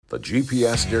The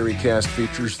GPS Dairycast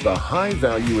features the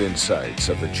high-value insights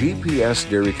of the GPS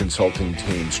Dairy Consulting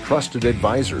team's trusted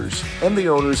advisors and the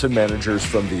owners and managers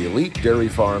from the elite dairy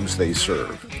farms they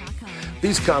serve.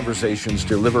 These conversations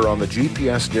deliver on the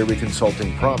GPS Dairy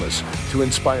Consulting promise to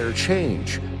inspire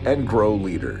change and grow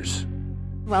leaders.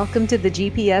 Welcome to the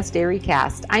GPS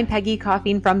Dairycast. I'm Peggy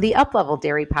Coffin from the Uplevel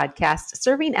Dairy Podcast,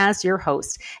 serving as your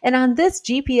host. And on this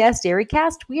GPS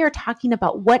Dairycast, we are talking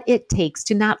about what it takes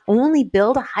to not only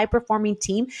build a high-performing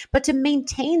team, but to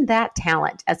maintain that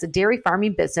talent as the dairy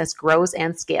farming business grows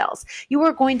and scales. You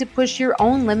are going to push your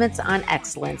own limits on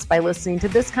excellence by listening to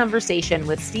this conversation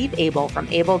with Steve Abel from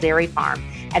Abel Dairy Farm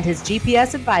and his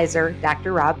GPS advisor,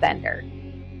 Dr. Robb Bender.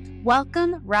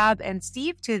 Welcome, Robb and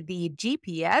Steve, to the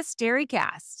GPS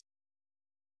Dairycast.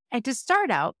 And to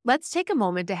start out, let's take a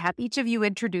moment to have each of you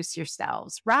introduce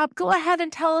yourselves. Robb, go ahead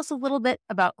and tell us a little bit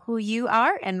about who you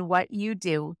are and what you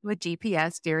do with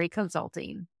GPS Dairy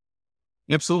Consulting.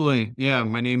 Absolutely. Yeah,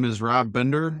 my name is Robb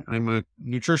Bender. I'm a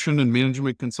nutrition and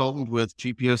management consultant with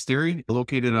GPS Dairy,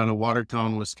 located out of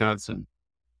Watertown, Wisconsin.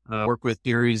 Work with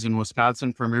dairies in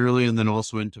Wisconsin primarily, and then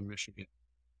also into Michigan.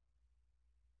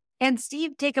 And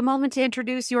Steve, take a moment to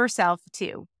introduce yourself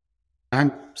too.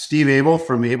 I'm Steve Abel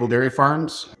from Abel Dairy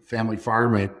Farms, family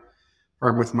farm. I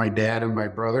farm with my dad and my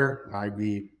brother. I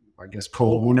guess,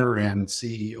 co-owner and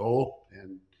CEO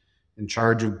and in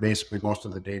charge of basically most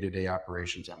of the day-to-day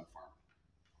operations on the farm.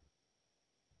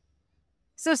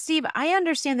 So Steve, I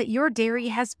understand that your dairy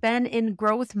has been in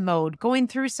growth mode, going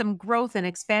through some growth and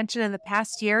expansion in the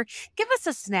past year. Give us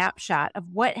a snapshot of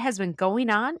what has been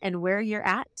going on and where you're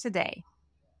at today.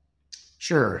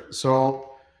 Sure.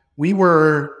 So we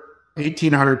were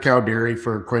 1,800 cow dairy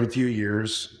for quite a few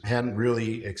years, hadn't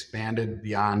really expanded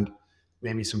beyond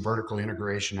maybe some vertical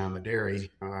integration on the dairy.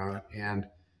 And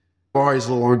always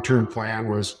the long-term plan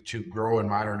was to grow and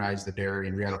modernize the dairy.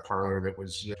 And we had a parlor that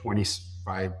was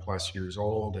 25 plus years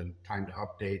old and time to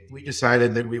update. We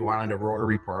decided that we wanted a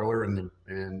rotary parlor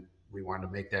and we wanted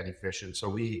to make that efficient. So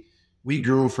we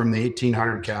grew from the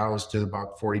 1,800 cows to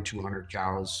about 4,200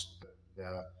 cows.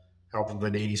 Help of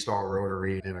an 80-stall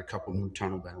rotary and a couple new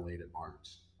tunnel ventilated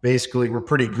barns. Basically, we're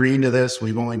pretty green to this.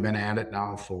 We've only been at it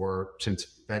now since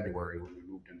February when we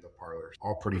moved into the parlor.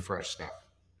 All pretty fresh stuff.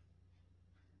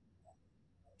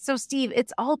 So Steve,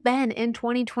 it's all been in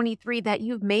 2023 that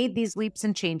you've made these leaps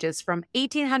and changes from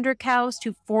 1,800 cows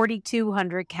to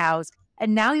 4,200 cows.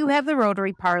 And now you have the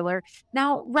rotary parlor.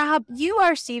 Now, Robb, you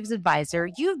are Steve's advisor.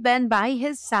 You've been by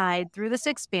his side through this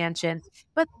expansion,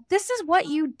 but this is what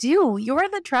you do. You're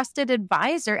the trusted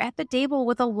advisor at the table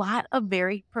with a lot of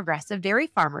very progressive dairy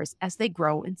farmers as they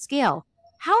grow and scale.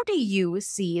 How do you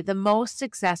see the most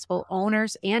successful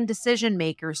owners and decision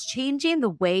makers changing the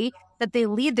way that they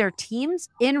lead their teams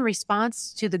in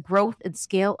response to the growth and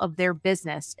scale of their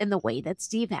business in the way that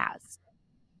Steve has?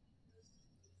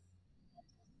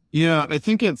 Yeah, I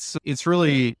think it's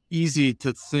really easy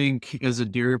to think as a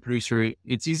dairy producer.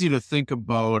 It's easy to think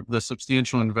about the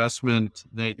substantial investment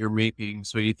that you're making.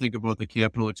 So you think about the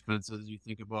capital expenses, you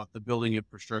think about the building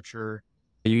infrastructure,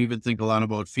 you even think a lot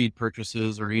about feed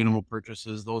purchases or animal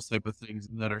purchases, those type of things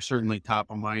that are certainly top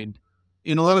of mind.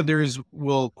 And a lot of dairies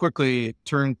will quickly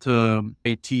turn to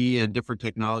IT and different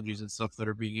technologies and stuff that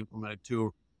are being implemented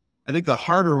too. I think the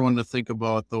harder one to think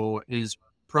about though is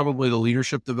probably the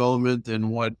leadership development and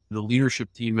what the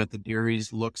leadership team at the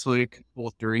dairies looks like,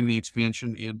 both during the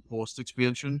expansion and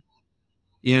post-expansion.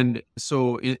 And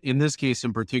so in this case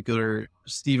in particular,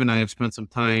 Steve and I have spent some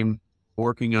time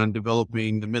working on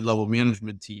developing the mid-level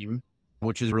management team,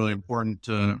 which is really important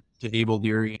to Abel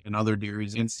Dairy and other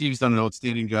dairies. And Steve's done an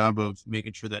outstanding job of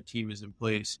making sure that team is in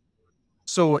place.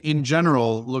 So in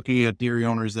general, looking at dairy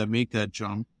owners that make that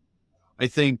jump, I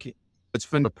think it's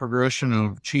been a progression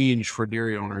of change for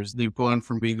dairy owners. They've gone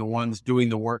from being the ones doing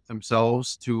the work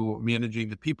themselves to managing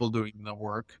the people doing the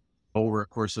work over a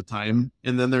course of time.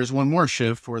 And then there's one more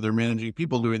shift where they're managing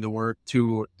people doing the work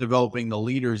to developing the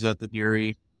leaders at the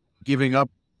dairy, giving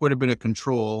up quite a bit of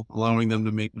control, allowing them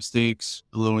to make mistakes,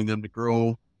 allowing them to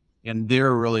grow. And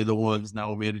they're really the ones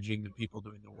now managing the people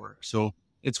doing the work. So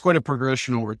it's quite a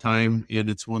progression over time. And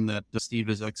it's one that Steve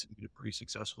has executed pretty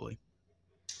successfully.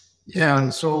 Yeah,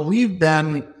 and so we've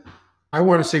been, I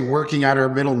want to say, working at our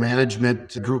middle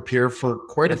management group here for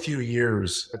quite a few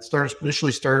years.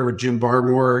 Initially started with Jim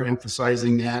Barmore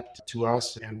emphasizing that to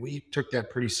us, and we took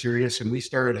that pretty serious, and we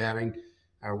started having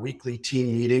our weekly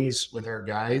team meetings with our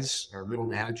guys, our middle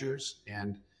managers,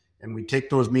 and we take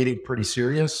those meetings pretty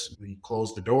serious. We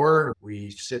close the door,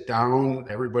 we sit down,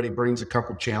 everybody brings a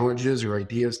couple challenges or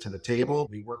ideas to the table,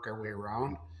 we work our way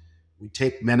around, we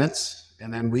take minutes,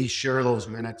 and then we share those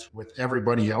minutes with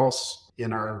everybody else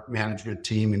in our management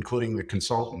team, including the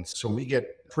consultants. So we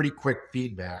get pretty quick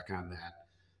feedback on that.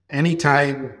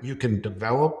 Anytime you can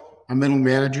develop a middle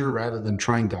manager rather than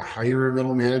trying to hire a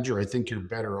middle manager, I think you're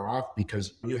better off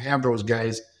because you have those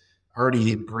guys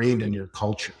already ingrained in your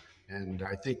culture. And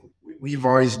I think we've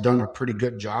always done a pretty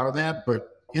good job of that.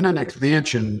 But in an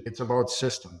expansion, it's about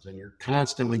systems, and you're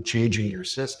constantly changing your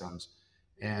systems.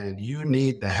 And you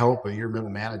need the help of your middle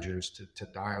managers to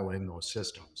dial in those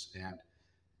systems.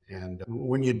 And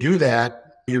when you do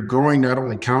that, you're growing not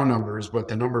only count numbers, but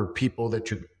the number of people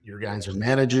that your guys are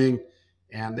managing,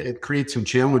 and it creates some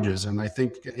challenges. And I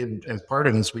think as part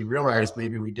of this, we realized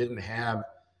maybe we didn't have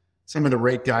some of the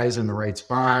right guys in the right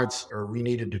spots, or we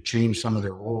needed to change some of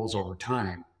their roles over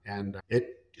time. And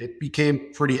it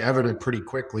became pretty evident pretty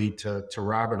quickly to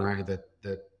Rob and I that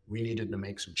we needed to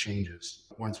make some changes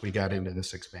once we got into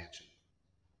this expansion.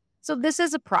 So this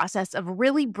is a process of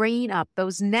really bringing up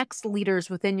those next leaders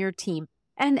within your team.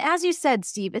 And as you said,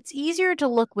 Steve, it's easier to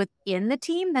look within the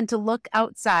team than to look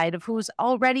outside of who's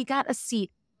already got a seat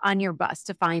on your bus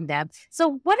to find them.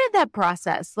 So what did that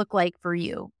process look like for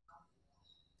you?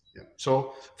 Yeah.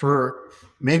 So for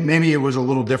maybe it was a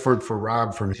little different for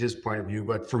Rob from his point of view,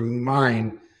 but from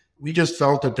mine, we just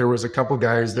felt that there was a couple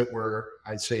guys that were,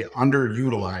 I'd say,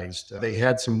 underutilized. They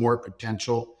had some more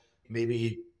potential.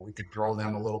 Maybe we could grow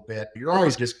them a little bit.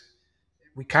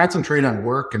 We concentrate on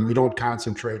work and we don't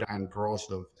concentrate on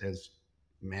growth as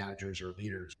managers or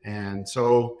leaders. And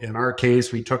so in our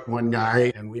case, we took one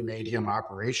guy and we made him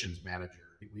operations manager.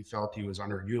 We felt he was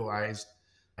underutilized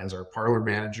as our parlor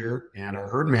manager, and our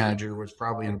herd manager was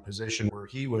probably in a position where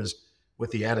he was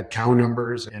with the added cow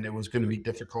numbers, and it was going to be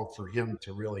difficult for him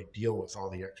to really deal with all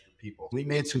the extra people. We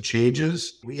made some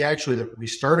changes. We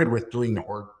started with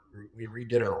we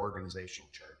redid our organizational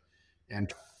chart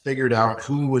and figured out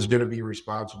who was going to be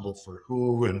responsible for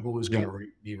who and who was going to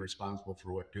be responsible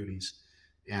for what duties.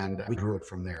 And we grew it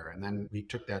from there. And then we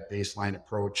took that baseline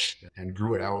approach and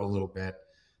grew it out a little bit.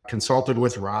 Consulted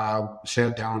with Rob,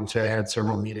 sat down, had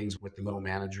several meetings with the middle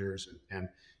managers, and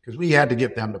because we had to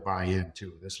get them to buy in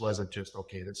too. This wasn't just,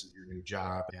 okay, this is your new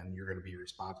job and you're going to be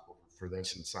responsible for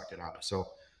this and suck it up. So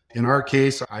in our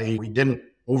case, we didn't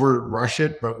over rush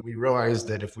it, but we realized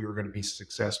that if we were going to be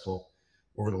successful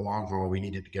over the long haul, we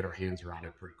needed to get our hands around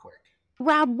it pretty quick.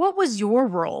 Rob, what was your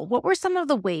role? What were some of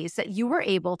the ways that you were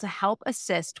able to help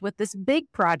assist with this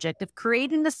big project of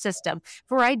creating the system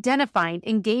for identifying,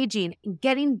 engaging,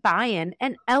 getting buy-in,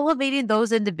 and elevating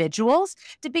those individuals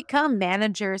to become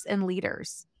managers and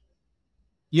leaders?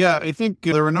 Yeah, I think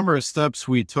there were a number of steps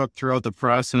we took throughout the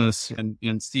process,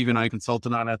 and Steve and I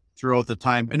consulted on it throughout the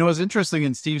time. And it was interesting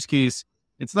in Steve's case,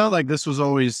 it's not like this was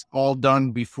always all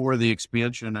done before the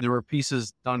expansion. There were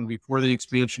pieces done before the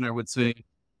expansion, I would say.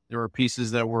 There were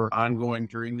pieces that were ongoing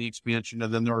during the expansion,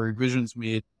 and then there were revisions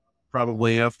made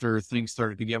probably after things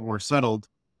started to get more settled.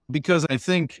 Because I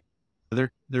think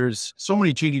there's so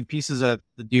many changing pieces at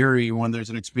the dairy when there's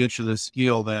an expansion of this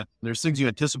scale that there's things you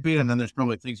anticipate, and then there's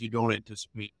probably things you don't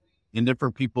anticipate. And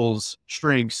different people's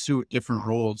strengths suit different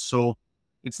roles. So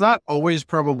it's not always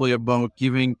probably about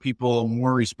giving people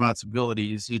more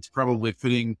responsibilities. It's probably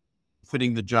fitting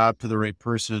the job to the right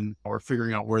person or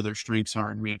figuring out where their strengths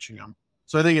are and matching them.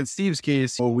 So I think in Steve's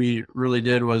case, what we really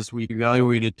did was we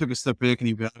took a step back and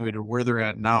evaluated where they're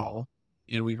at now.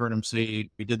 And we heard him say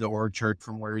we did the org chart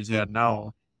from where he's at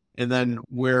now, and then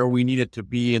where we need it to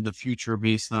be in the future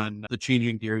based on the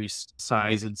changing dairy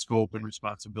size and scope and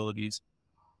responsibilities.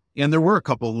 And there were a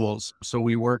couple of those. So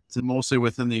we worked mostly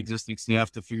within the existing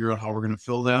staff to figure out how we're going to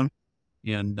fill them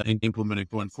and implement it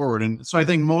going forward. And so I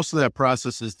think most of that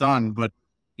process is done, but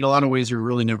in a lot of ways, you're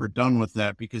really never done with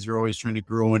that because you're always trying to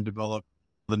grow and develop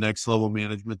the next level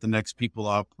management, the next people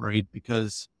up, right?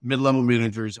 Because mid-level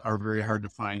managers are very hard to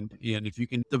find. And if you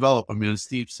can develop them, as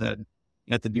Steve said,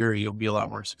 at the dairy, you'll be a lot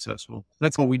more successful.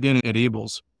 That's what we did at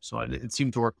Abel's. So it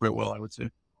seemed to work quite well, I would say.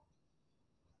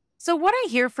 So what I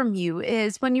hear from you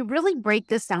is when you really break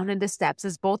this down into steps,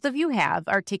 as both of you have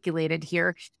articulated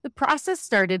here, the process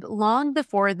started long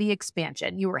before the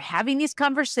expansion. You were having these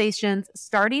conversations,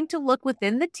 starting to look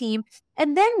within the team.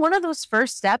 And then one of those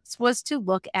first steps was to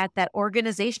look at that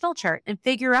organizational chart and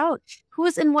figure out who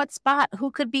is in what spot, who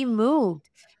could be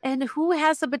moved, and who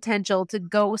has the potential to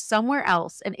go somewhere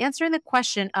else, and answering the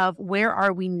question of where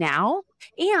are we now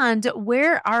and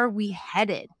where are we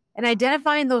headed? And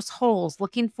identifying those holes,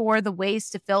 looking for the ways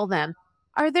to fill them.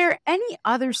 Are there any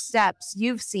other steps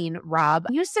you've seen, Rob?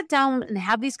 You sit down and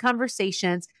have these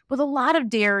conversations with a lot of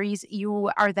dairies. You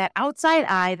are that outside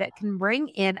eye that can bring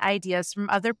in ideas from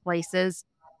other places.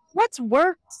 What's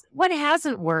worked? What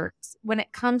hasn't worked when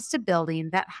it comes to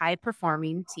building that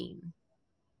high-performing team?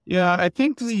 Yeah, I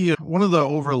think the one of the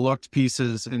overlooked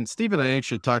pieces, and Steve and I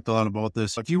actually talked a lot about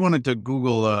this. If you wanted to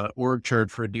Google a org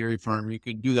chart for a dairy farm, you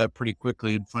could do that pretty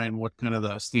quickly and find what kind of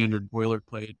the standard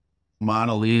boilerplate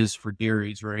model is for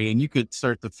dairies, right? And you could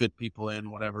start to fit people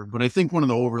in, whatever. But I think one of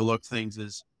the overlooked things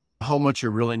is how much it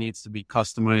really needs to be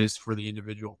customized for the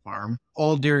individual farm.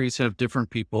 All dairies have different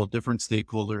people, different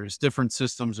stakeholders, different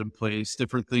systems in place,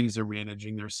 different things they're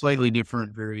managing. There's slightly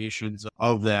different variations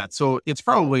of that. So it's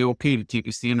probably okay to take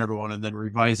a standard one and then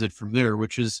revise it from there,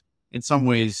 which is in some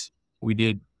ways we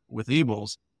did with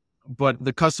Abel's. But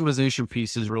the customization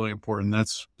piece is really important.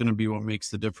 That's going to be what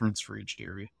makes the difference for each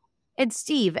dairy. And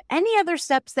Steve, any other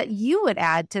steps that you would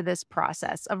add to this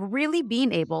process of really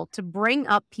being able to bring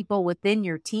up people within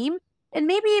your team and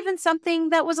maybe even something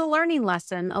that was a learning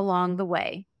lesson along the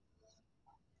way?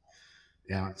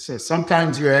 Yeah. So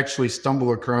sometimes you actually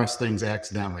stumble across things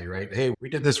accidentally, right? Hey, we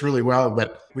did this really well,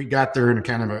 but we got there in a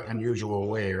kind of an unusual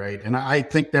way, right? And I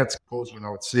think that's goes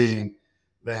without saying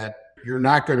that you're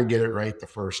not going to get it right the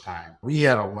first time. We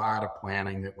had a lot of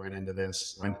planning that went into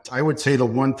this. And I would say the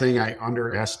one thing I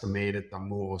underestimated the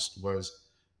most was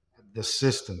the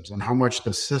systems and how much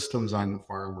the systems on the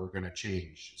farm were going to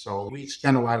change. So we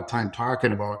spent a lot of time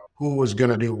talking about who was going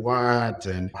to do what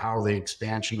and how the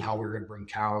expansion, how we were going to bring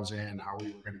cows in, how we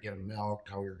were going to get them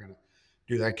milked, how we were going to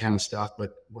do that kind of stuff.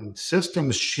 But when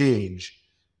systems change,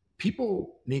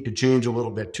 people need to change a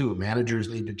little bit too. Managers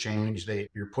need to change.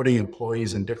 You're putting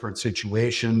employees in different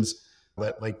situations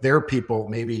that like their people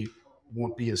maybe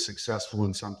won't be as successful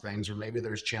in some things, or maybe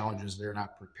there's challenges they're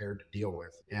not prepared to deal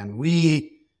with. And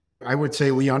I would say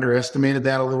we underestimated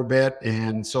that a little bit.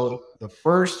 And so the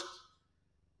first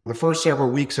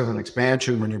several weeks of an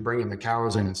expansion, when you're bringing the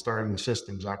cows in and starting the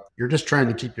systems up, you're just trying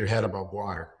to keep your head above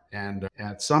water. And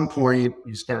at some point,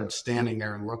 you start standing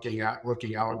there and looking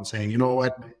out and saying, you know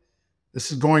what, this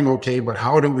is going okay, but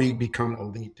how do we become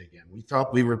elite again? We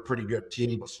thought we were a pretty good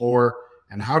team before,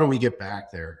 and how do we get back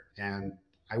there? And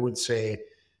I would say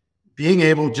being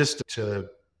able just to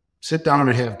sit down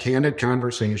and have candid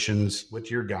conversations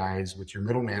with your guys, with your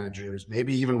middle managers,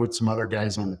 maybe even with some other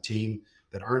guys on the team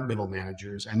that aren't middle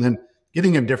managers, and then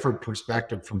getting a different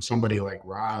perspective from somebody like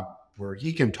Robb, where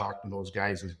he can talk to those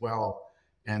guys as well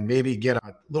and maybe get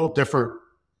a little different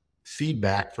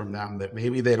feedback from them that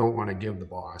maybe they don't want to give the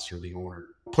boss or the owner.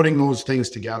 Putting those things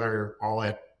together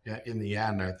in the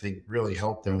end, I think really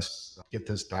helped us get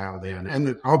this dialed in.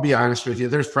 And I'll be honest with you,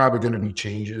 there's probably going to be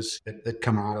changes that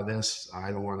come out of this.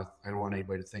 I don't want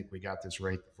anybody to think we got this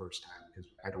right the first time, because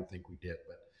I don't think we did.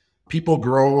 But people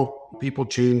grow, people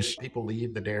change, people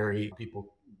leave the dairy,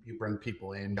 you bring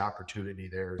people in, opportunity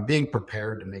there. Being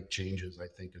prepared to make changes, I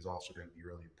think, is also going to be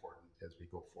really important as we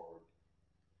go forward.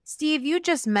 Steve, you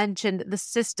just mentioned the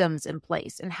systems in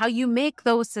place and how you make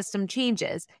those system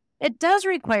changes. It does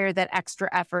require that extra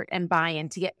effort and buy-in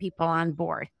to get people on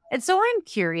board. And so I'm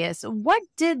curious, what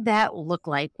did that look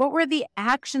like? What were the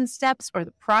action steps or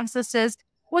the processes?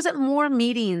 Was it more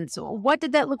meetings? What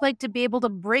did that look like to be able to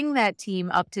bring that team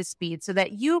up to speed so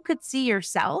that you could see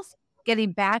yourself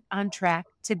getting back on track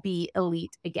to be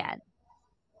elite again?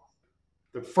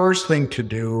 The first thing to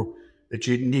do that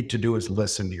you need to do is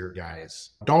listen to your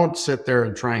guys. Don't sit there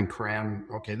and try and cram,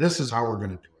 okay, this is how we're going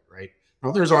to do it, right?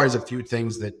 Now, there's always a few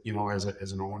things that,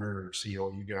 as an owner or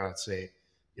CEO, you got to say,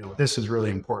 this is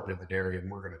really important to the dairy and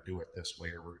we're going to do it this way,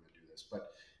 or we're going to do this.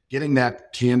 But getting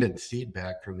that candid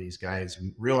feedback from these guys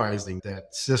and realizing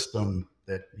that system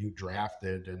that you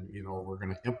drafted and, we're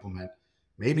going to implement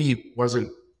maybe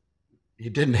you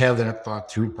didn't have that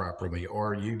thought through properly,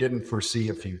 or you didn't foresee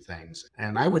a few things.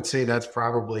 And I would say that's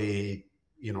probably,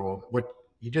 what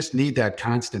you just need, that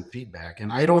constant feedback.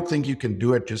 And I don't think you can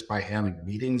do it just by having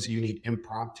meetings. You need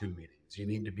impromptu meetings. You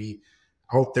need to be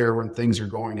out there when things are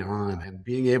going on and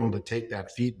being able to take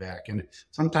that feedback. And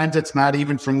sometimes it's not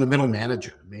even from the middle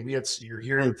manager. Maybe you're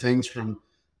hearing things from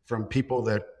people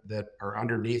that are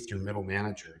underneath your middle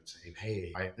manager and saying,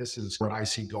 hey, this is what I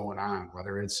see going on,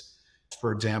 whether it's,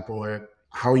 for example,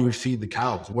 how you feed the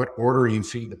cows, what order you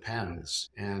feed the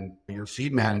pens. And your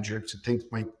feed manager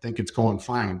might think it's going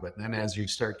fine, but then as you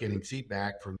start getting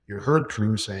feedback from your herd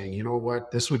crew saying, you know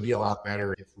what, this would be a lot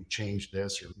better if we changed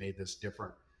this or made this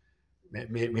different,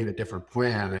 made a different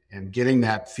plan, and getting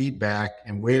that feedback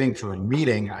and waiting for a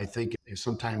meeting, I think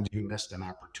sometimes you missed an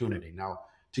opportunity. Now,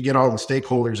 to get all the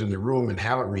stakeholders in the room and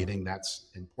have a meeting, that's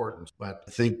important. But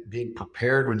I think being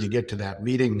prepared when you get to that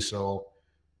meeting, so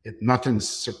nothing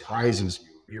surprises you.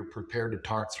 You're prepared to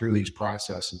talk through these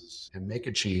processes and make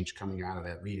a change coming out of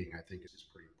that meeting, I think is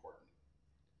pretty important.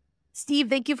 Steve,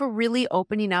 thank you for really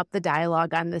opening up the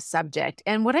dialogue on this subject.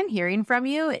 And what I'm hearing from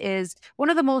you is one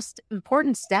of the most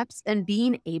important steps in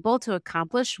being able to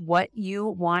accomplish what you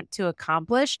want to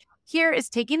accomplish here is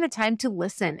taking the time to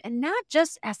listen, and not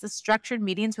just as the structured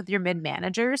meetings with your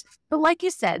mid-managers, but like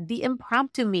you said, the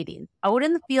impromptu meeting out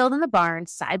in the field in the barn,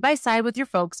 side by side with your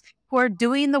folks who are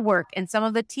doing the work and some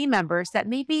of the team members that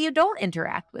maybe you don't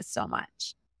interact with so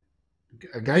much.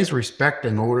 Guys respect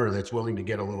an owner that's willing to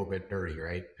get a little bit dirty,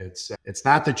 right? It's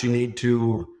not that you need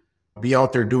to be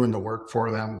out there doing the work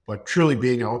for them, but truly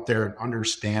being out there and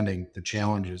understanding the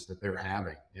challenges that they're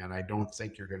having. And I don't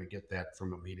think you're going to get that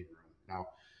from a meeting room. Now,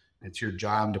 it's your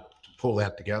job to pull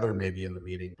that together maybe in the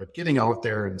meeting, but getting out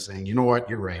there and saying, you know what,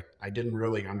 you're right. I didn't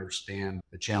really understand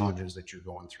the challenges that you're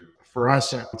going through. For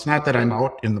us, it's not that I'm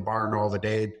out in the barn all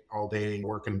day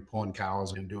working, pulling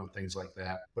cows and doing things like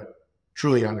that, but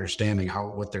truly understanding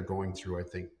what they're going through, I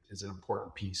think, is an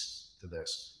important piece to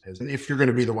this. And if you're going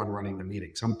to be the one running the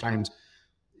meeting, sometimes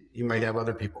you might have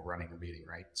other people running the meeting,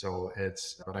 right?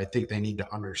 But I think they need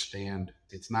to understand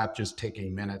it's not just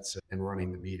taking minutes and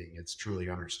running the meeting. It's truly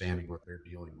understanding what they're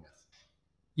dealing with.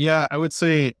 Yeah, I would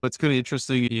say it's kind of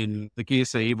interesting in the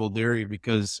case of Abel Dairy,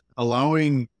 because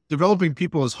developing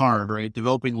people is hard, right?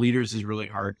 Developing leaders is really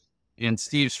hard. And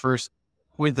Steve's first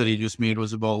point that he just made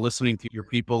was about listening to your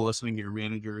people, listening to your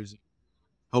managers,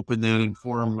 helping them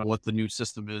inform what the new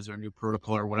system is or new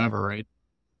protocol or whatever, right?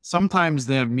 Sometimes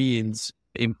that means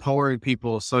empowering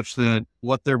people such that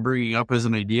what they're bringing up as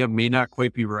an idea may not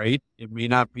quite be right. It may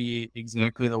not be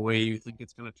exactly the way you think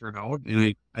it's going to turn out.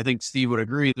 And I think Steve would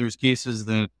agree. There's cases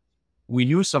that we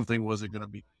knew something wasn't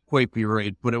going to quite be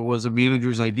right, but it was a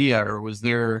manager's idea or it was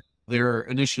their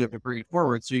initiative to bring it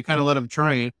forward. So you kind of let them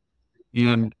try it.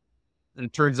 And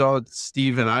it turns out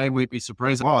Steve and I might be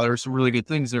surprised. Wow, there are some really good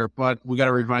things there, but we got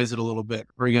to revise it a little bit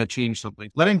or you got to change something.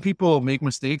 Letting people make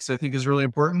mistakes, I think, is really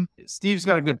important. Steve's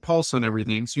got a good pulse on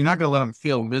everything, so you're not going to let them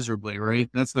fail miserably, right?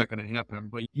 That's not going to happen.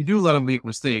 But you do let them make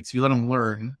mistakes. You let them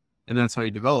learn, and that's how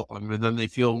you develop them. And then they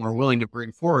feel more willing to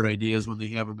bring forward ideas when they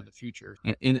have them in the future.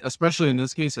 And especially in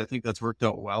this case, I think that's worked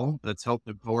out well. That's helped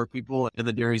empower people, and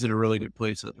the dairy's in a really good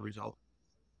place as a result.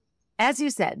 As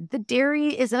you said, the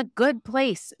dairy is a good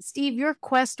place. Steve, your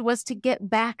quest was to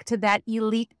get back to that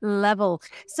elite level.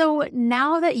 So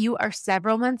now that you are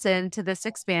several months into this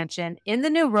expansion in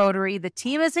the new rotary, the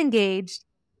team is engaged.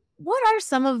 What are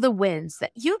some of the wins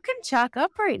that you can chalk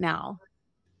up right now?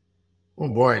 Oh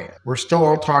boy, we're still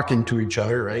all talking to each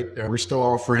other, right? We're still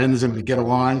all friends and we get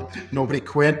along. Nobody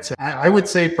quits. I would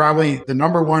say probably the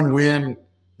number one win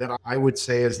that I would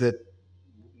say is that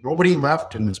nobody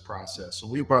left in this process. So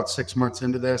we were about 6 months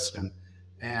into this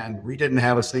and we didn't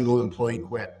have a single employee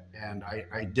quit. And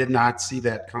I did not see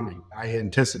that coming. I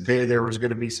anticipated there was going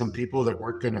to be some people that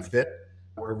weren't going to fit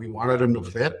where we wanted them to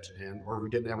fit or we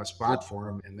didn't have a spot for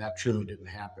them. And that truly didn't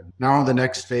happen. Now the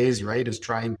next phase, right, is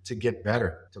trying to get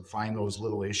better, to find those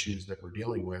little issues that we're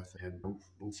dealing with and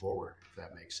move forward, if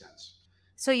that makes sense.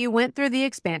 So you went through the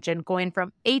expansion, going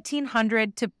from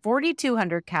 1,800 to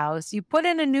 4,200 cows. You put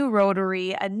in a new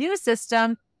rotary, a new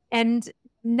system, and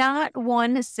not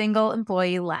one single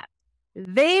employee left.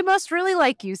 They must really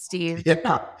like you, Steve.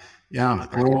 Yeah.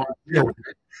 Well,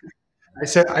 I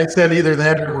said either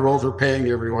that or we're overpaying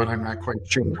everyone. I'm not quite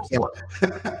sure.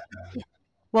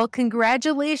 Well,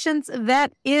 congratulations.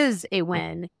 That is a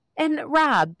win. And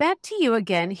Rob, back to you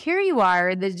again. Here you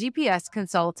are, the GPS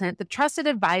consultant, the trusted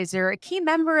advisor, a key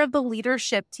member of the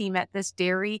leadership team at this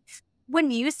dairy. When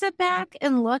you sit back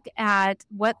and look at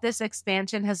what this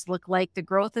expansion has looked like, the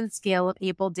growth and scale of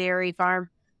Abel Dairy Farm,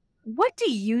 what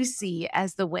do you see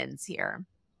as the wins here?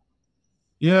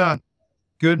 Yeah,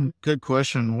 good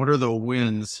question. What are the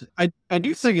wins? I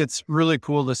do think it's really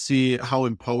cool to see how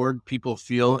empowered people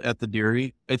feel at the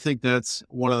dairy. I think that's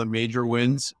one of the major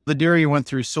wins. The dairy went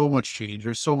through so much change.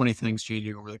 There's so many things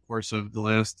changing over the course of the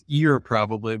last year,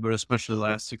 probably, but especially the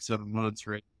last 6-7 months,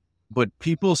 right? But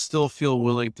people still feel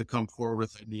willing to come forward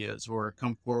with ideas or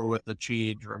come forward with a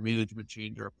change or a management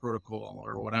change or a protocol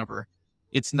or whatever.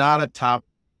 It's not a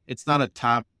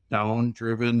top-down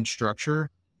driven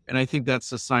structure. And I think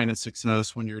that's a sign of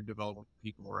success when you're developing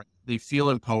people, right? They feel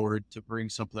empowered to bring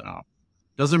something up.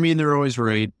 Doesn't mean they're always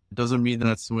right. Doesn't mean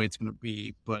that's the way it's going to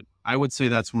be. But I would say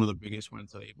that's one of the biggest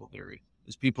wins at Abel Dairy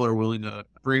is people are willing to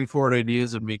bring forward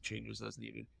ideas and make changes as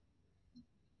needed.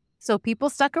 So people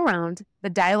stuck around. The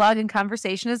dialogue and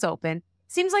conversation is open.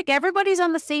 Seems like everybody's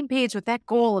on the same page with that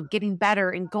goal of getting better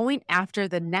and going after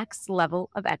the next level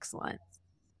of excellence.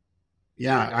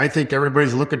 Yeah, I think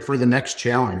everybody's looking for the next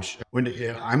challenge.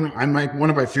 I'm like, one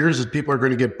of my fears is people are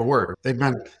going to get bored. They've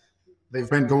been they've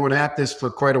been going at this for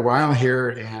quite a while here.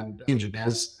 And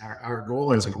as our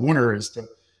goal as an owner is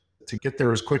to get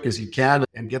there as quick as you can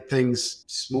and get things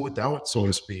smoothed out, so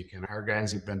to speak. And our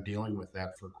guys have been dealing with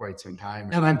that for quite some time.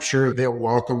 And I'm sure they'll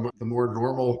welcome the more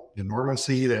the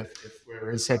normalcy that if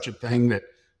there is such a thing that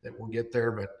we'll get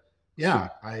there. But yeah,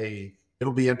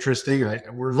 it'll be interesting.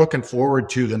 We're looking forward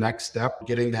to the next step,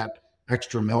 getting that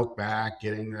extra milk back,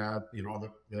 getting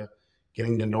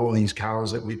getting to know these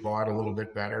cows that we bought a little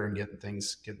bit better and getting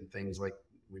things like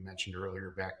we mentioned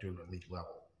earlier back to an elite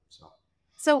level.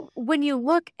 So when you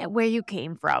look at where you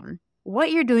came from,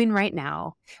 what you're doing right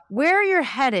now, where you're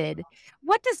headed,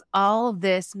 what does all of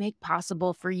this make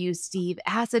possible for you, Steve,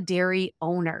 as a dairy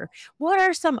owner? What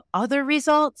are some other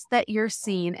results that you're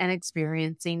seeing and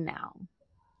experiencing now?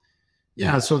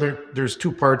 Yeah, so there's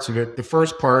two parts of it. The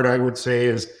first part I would say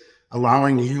is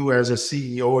allowing you as a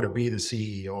CEO to be the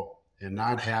CEO and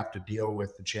not have to deal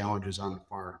with the challenges on the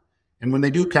farm. And when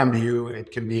they do come to you,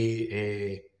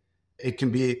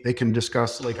 they can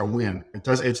discuss like a win.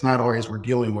 It's not always we're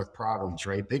dealing with problems,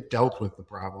 right? They've dealt with the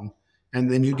problem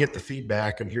and then you get the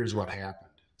feedback and here's what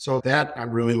happened. So that I'm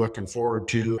really looking forward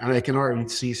to. And I can already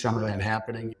see some of that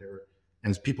happening.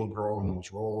 As people grow in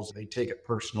those roles, they take it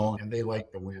personal and they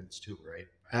like the wins too, right?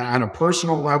 And on a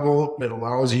personal level, it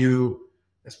allows you,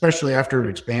 especially after an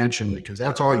expansion, because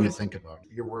that's all you think about.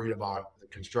 You're worried about the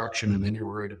construction and then you're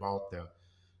worried about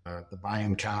the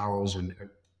buying cows and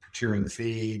procuring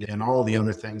feed and all the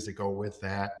other things that go with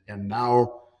that. And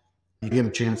now you get a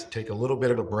chance to take a little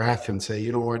bit of a breath and say,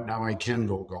 you know what, now I can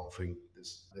go golfing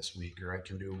this week, or I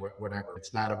can do whatever.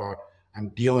 It's not about I'm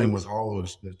dealing with all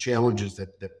the challenges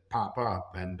that pop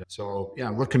up. And so, yeah,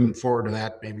 I'm looking forward to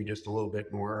that maybe just a little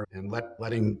bit more and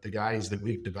letting the guys that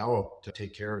we've developed to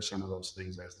take care of some of those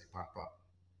things as they pop up.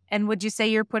 And would you say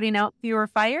you're putting out fewer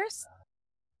fires?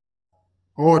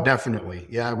 Oh, definitely.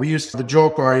 Yeah, the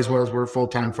joke always was we're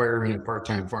full-time firemen and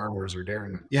part-time farmers or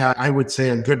dairymen. Yeah, I would say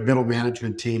a good middle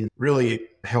management team really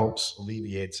helps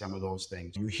alleviate some of those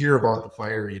things. You hear about the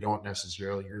fire, you're not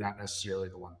necessarily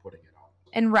the one putting it out.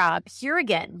 And Rob, here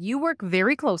again, you work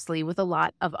very closely with a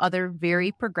lot of other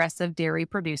very progressive dairy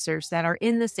producers that are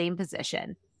in the same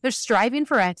position. They're striving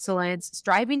for excellence,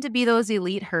 striving to be those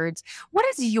elite herds. What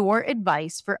is your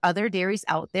advice for other dairies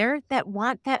out there that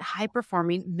want that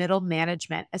high-performing middle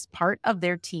management as part of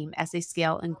their team as they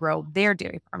scale and grow their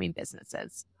dairy farming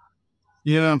businesses?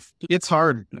 Yeah, it's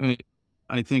hard.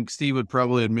 I think Steve would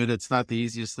probably admit it's not the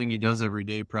easiest thing he does every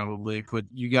day, probably, but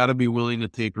you got to be willing to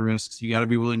take risks. You got to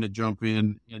be willing to jump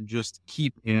in and just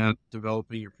keep at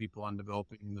developing your people and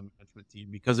developing the management team,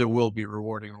 because it will be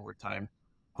rewarding over time.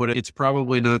 But it's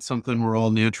probably not something we're all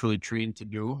naturally trained to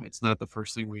do. It's not the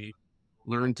first thing we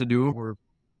learn to do. We're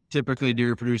typically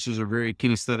dairy producers are very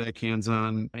kinesthetic,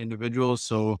 hands-on individuals.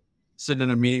 So sitting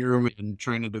in a meeting room and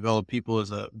trying to develop people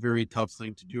is a very tough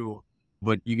thing to do.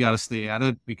 But you got to stay at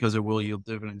it because it will yield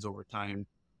dividends over time,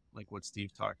 like what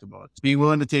Steve talked about. Being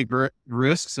willing to take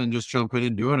risks and just jump in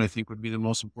and do it, I think, would be the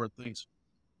most important things.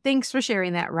 Thanks for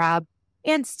sharing that, Rob.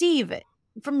 And Steve,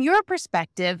 from your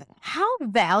perspective, how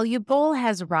valuable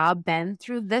has Rob been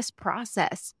through this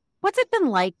process? What's it been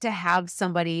like to have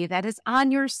somebody that is on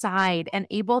your side and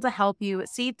able to help you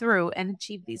see through and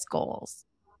achieve these goals?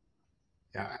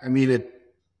 Yeah, I mean,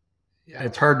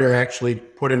 it's hard to actually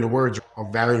put into words how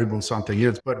valuable something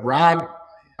is. But Rob,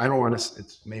 I don't want to,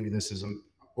 maybe this is an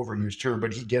overused term,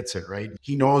 but he gets it, right?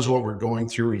 He knows what we're going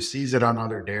through. He sees it on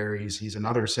other dairies. He's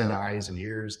another set of eyes and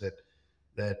ears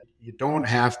that you don't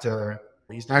have to,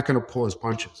 he's not going to pull his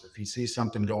punches. If he sees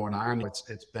something going on,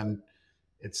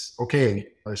 it's okay.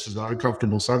 This is an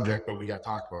uncomfortable subject, but we got to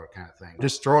talk about it kind of thing.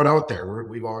 Just throw it out there.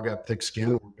 We've all got thick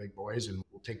skin. We're big boys and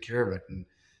we'll take care of it. And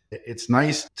it's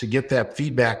nice to get that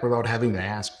feedback without having to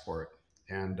ask for it.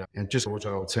 And just what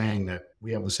I was saying, that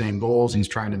we have the same goals. He's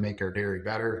trying to make our dairy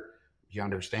better. He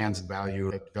understands the value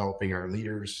of developing our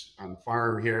leaders on the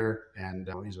farm here. And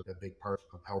he's a big part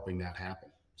of helping that happen.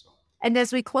 And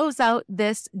as we close out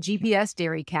this GPS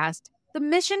Dairy Cast, the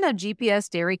mission of GPS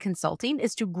Dairy Consulting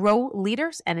is to grow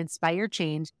leaders and inspire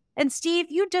change. And Steve,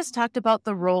 you just talked about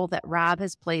the role that Rob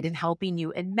has played in helping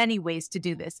you in many ways to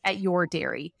do this at your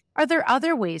dairy. Are there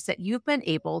other ways that you've been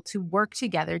able to work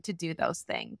together to do those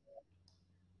things?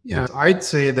 Yeah, I'd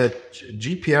say that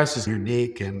GPS is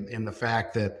unique in the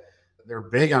fact that they're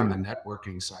big on the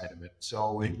networking side of it.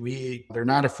 So they're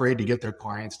not afraid to get their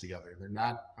clients together. They're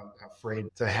not afraid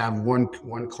to have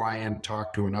one client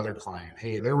talk to another client.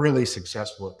 Hey, they're really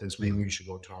successful at this. Maybe we should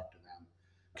go talk to them,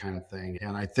 kind of thing.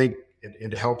 And I think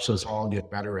it helps us all get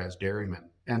better as dairymen.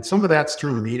 And some of that's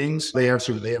through meetings. They have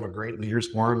a great leaders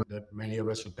forum that many of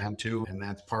us have been to, and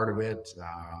that's part of it.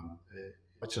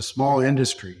 It's a small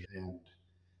industry, and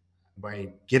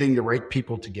by getting the right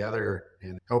people together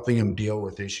and helping them deal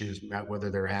with issues, not whether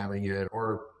they're having it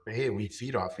or, hey, we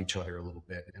feed off each other a little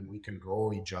bit and we can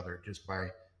grow each other just by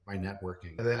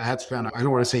networking. That's been, I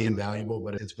don't want to say invaluable,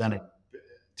 but it's been,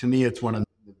 to me, it's one of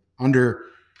the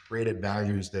underrated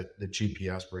values that the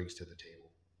GPS brings to the table.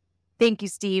 Thank you,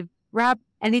 Steve. Rob,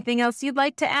 anything else you'd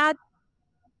like to add?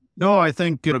 No, I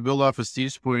think to build off of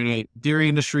Steve's point, dairy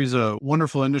industry is a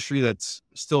wonderful industry that's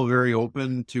still very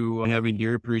open to having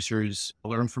dairy producers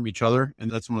learn from each other. And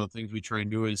that's one of the things we try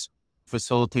and do is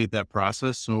facilitate that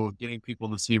process. So getting people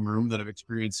in the same room that have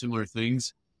experienced similar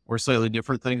things or slightly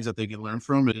different things that they can learn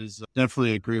from is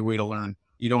definitely a great way to learn.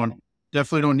 You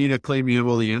definitely don't need to claim you have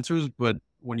all the answers, but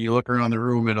when you look around the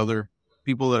room at other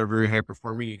people that are very high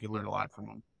performing, you can learn a lot from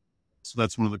them. So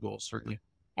that's one of the goals, certainly.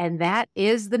 And that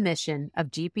is the mission of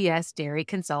GPS Dairy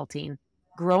Consulting,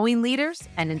 growing leaders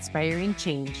and inspiring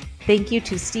change. Thank you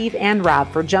to Steve and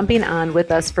Rob for jumping on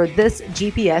with us for this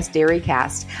GPS Dairy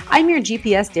Cast. I'm your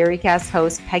GPS Dairy Cast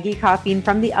host, Peggy Coffeen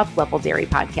from the Uplevel Dairy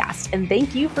Podcast, and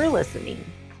thank you for listening.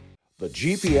 The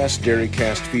GPS Dairy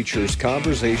Cast features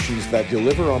conversations that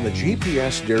deliver on the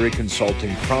GPS Dairy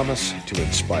Consulting promise to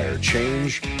inspire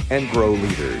change and grow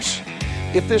leaders.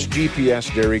 If this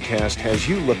GPS Dairy Cast has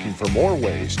you looking for more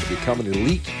ways to become an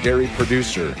elite dairy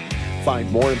producer,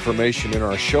 find more information in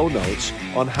our show notes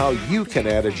on how you can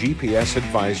add a GPS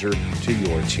advisor to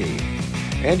your team.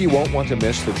 And you won't want to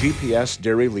miss the GPS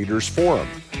Dairy Leaders Forum,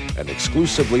 an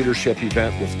exclusive leadership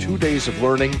event with 2 days of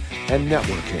learning and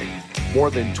networking,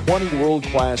 more than 20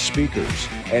 world-class speakers,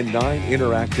 and 9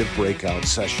 interactive breakout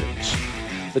sessions.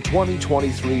 The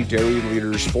 2023 Dairy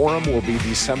Leaders Forum will be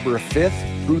December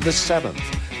 5th through the 7th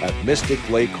at Mystic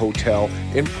Lake Hotel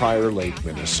in Prior Lake,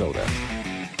 Minnesota.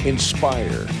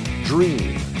 Inspire,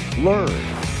 dream, learn,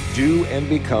 do, and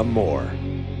become more.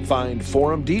 Find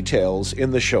forum details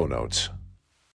in the show notes.